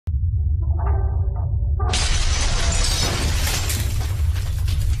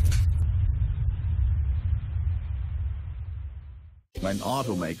When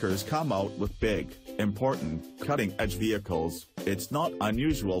automakers come out with big, important, cutting-edge vehicles, it's not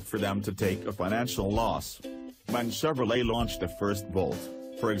unusual for them to take a financial loss. When Chevrolet launched the first Bolt,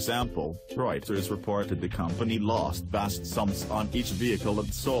 for example, Reuters reported the company lost vast sums on each vehicle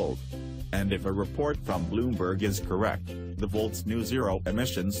it sold. And if a report from Bloomberg is correct, the Bolt's new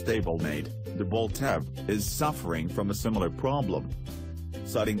zero-emission stablemate, the Bolt EV, is suffering from a similar problem.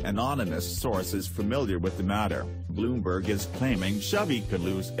 Citing anonymous sources familiar with the matter, Bloomberg is claiming Chevy could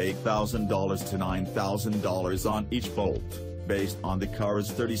lose $8,000 to $9,000 on each Bolt, based on the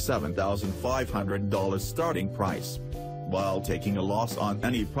car's $37,500 starting price. While taking a loss on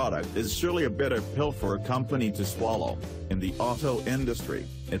any product is surely a bitter pill for a company to swallow, in the auto industry,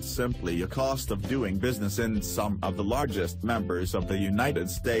 it's simply a cost of doing business in some of the largest members of the United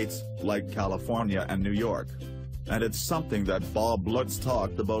States, like California and New York. And it's something that Bob Lutz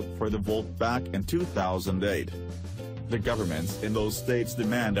talked about for the Volt back in 2008. The governments in those states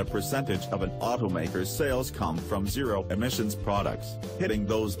demand a percentage of an automaker's sales come from zero-emissions products. Hitting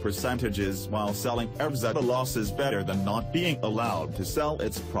those percentages while selling EVs at a loss is better than not being allowed to sell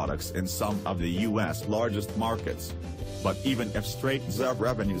its products in some of the U.S. largest markets. But even if straight ZEV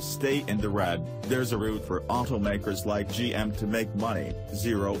revenues stay in the red, there's a route for automakers like GM to make money: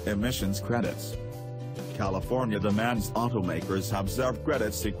 zero-emissions credits. California demands automakers have ZEV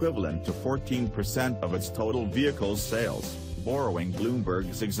credits equivalent to 14% of its total vehicle sales. Borrowing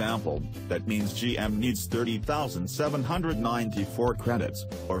Bloomberg's example, that means GM needs 30,794 credits,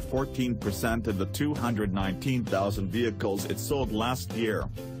 or 14% of the 219,000 vehicles it sold last year.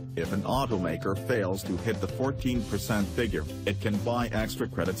 If an automaker fails to hit the 14% figure, it can buy extra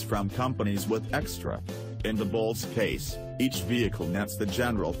credits from companies with extra. In the Bolt's case, each vehicle nets the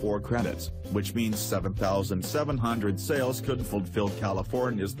general 4 credits, which means 7,700 sales could fulfill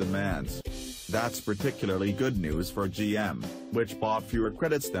California's demands. That's particularly good news for GM, which bought fewer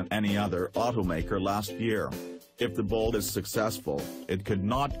credits than any other automaker last year. If the Bolt is successful, it could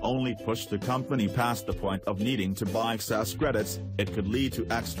not only push the company past the point of needing to buy excess credits, it could lead to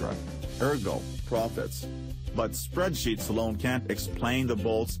extra, ergo, profits. But spreadsheets alone can't explain the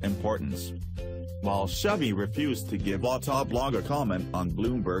Bolt's importance. While Chevy refused to give Autoblog a comment on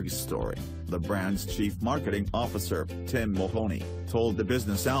Bloomberg's story, the brand's chief marketing officer, Tim Mahoney, told the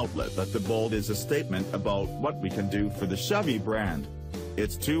business outlet that the Bolt is a statement about what we can do for the Chevy brand.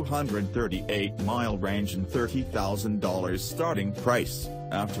 Its 238-mile range and $30,000 starting price,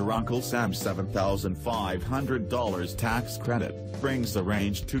 after Uncle Sam's $7,500 tax credit, brings the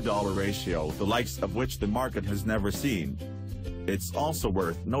range $2 ratio the likes of which the market has never seen. It's also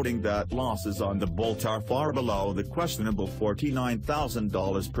worth noting that losses on the Bolt are far below the questionable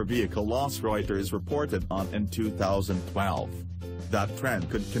 $49,000 per vehicle loss Reuters reported on in 2012. That trend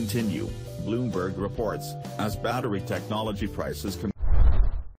could continue, Bloomberg reports, as battery technology prices